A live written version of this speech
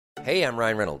Hey, I'm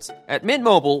Ryan Reynolds. At Mint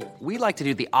Mobile, we like to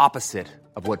do the opposite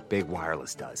of what Big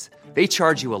Wireless does. They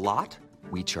charge you a lot,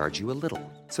 we charge you a little.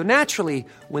 So naturally,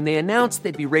 when they announced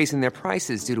they'd be raising their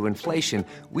prices due to inflation,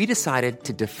 we decided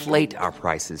to deflate our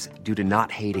prices due to not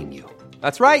hating you.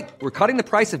 That's right. We're cutting the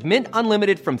price of Mint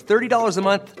Unlimited from $30 a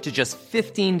month to just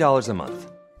 $15 a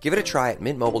month. Give it a try at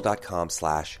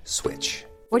mintmobile.com/switch.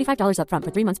 $45 up front for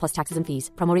 3 months plus taxes and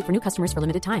fees. Promo rate for new customers for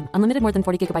limited time. Unlimited more than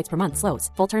 40 gigabytes per month. Slows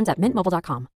full terms at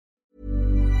mintmobile.com.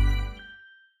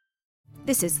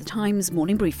 This is the Times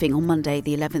morning briefing on Monday,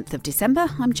 the 11th of December.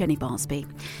 I'm Jenny Barsby.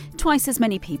 Twice as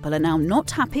many people are now not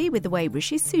happy with the way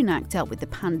Rishi Sunak dealt with the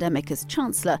pandemic as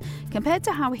Chancellor compared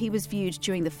to how he was viewed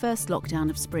during the first lockdown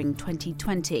of spring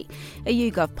 2020. A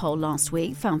YouGov poll last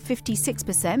week found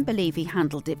 56% believe he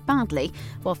handled it badly,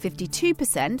 while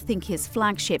 52% think his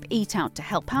flagship Eat Out to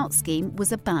Help Out scheme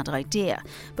was a bad idea.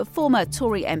 But former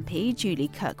Tory MP Julie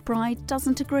Kirkbride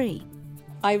doesn't agree.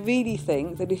 I really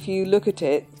think that if you look at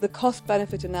it, the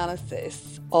cost-benefit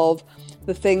analysis of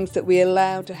the things that we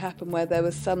allowed to happen where there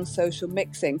was some social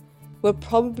mixing were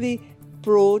probably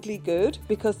broadly good,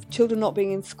 because children not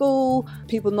being in school,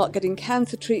 people not getting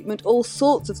cancer treatment, all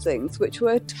sorts of things, which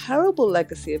were a terrible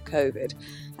legacy of COVID.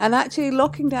 And actually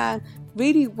locking down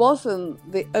really wasn't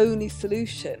the only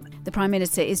solution. The Prime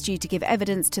Minister is due to give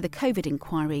evidence to the COVID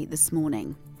inquiry this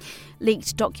morning.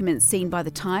 Leaked documents seen by The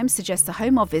Times suggest the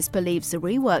Home Office believes the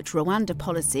reworked Rwanda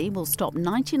policy will stop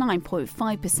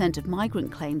 99.5% of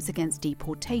migrant claims against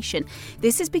deportation.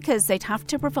 This is because they'd have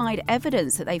to provide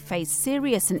evidence that they face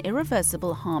serious and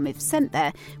irreversible harm if sent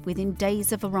there within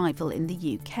days of arrival in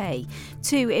the UK.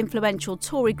 Two influential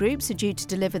Tory groups are due to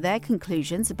deliver their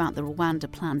conclusions about the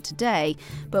Rwanda plan today,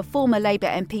 but former Labour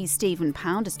MP Stephen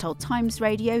Pound has told Times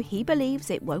Radio he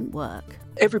believes it won't work.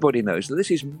 Everybody knows that this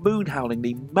is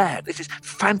moon-howlingly mad. This is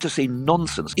fantasy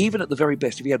nonsense. Even at the very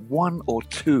best, if you had one or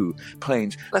two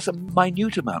planes, that's a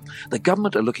minute amount. The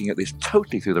government are looking at this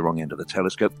totally through the wrong end of the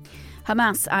telescope.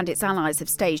 Hamas and its allies have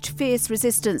staged fierce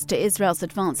resistance to Israel's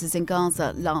advances in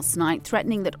Gaza last night,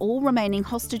 threatening that all remaining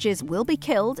hostages will be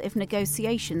killed if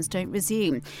negotiations don't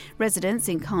resume. Residents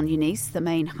in Khan Yunis, the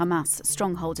main Hamas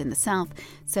stronghold in the south,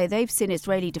 say they've seen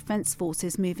Israeli defense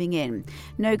forces moving in.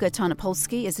 Noga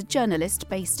Tarnopolsky is a journalist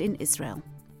based in Israel.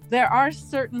 There are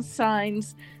certain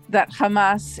signs that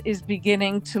Hamas is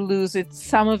beginning to lose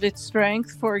some of its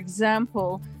strength. For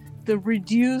example, the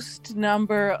reduced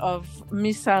number of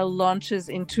missile launches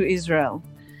into Israel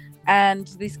and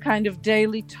this kind of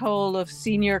daily toll of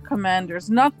senior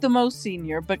commanders, not the most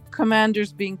senior, but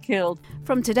commanders being killed.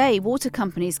 From today, water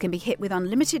companies can be hit with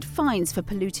unlimited fines for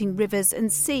polluting rivers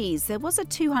and seas. There was a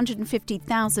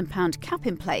 £250,000 cap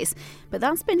in place, but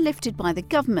that's been lifted by the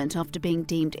government after being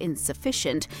deemed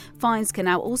insufficient. Fines can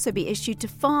now also be issued to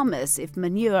farmers if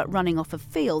manure running off of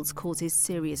fields causes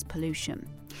serious pollution.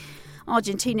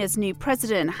 Argentina's new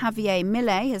president, Javier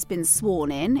Milei, has been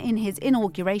sworn in. In his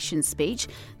inauguration speech,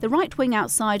 the right-wing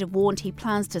outsider warned he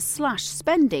plans to slash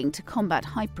spending to combat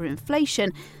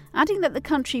hyperinflation, adding that the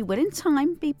country will in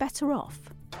time be better off.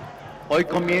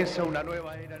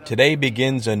 Today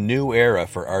begins a new era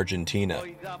for Argentina.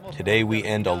 Today we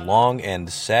end a long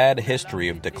and sad history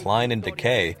of decline and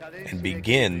decay and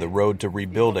begin the road to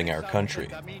rebuilding our country.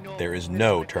 There is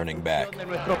no turning back.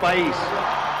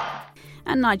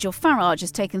 And Nigel Farage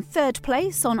has taken third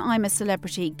place on I'm a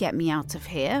Celebrity, Get Me Out of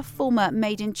Here. Former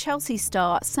Made in Chelsea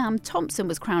star Sam Thompson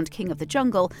was crowned King of the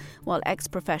Jungle, while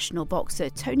ex-professional boxer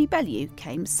Tony Bellew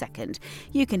came second.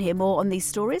 You can hear more on these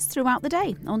stories throughout the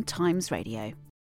day on Times Radio.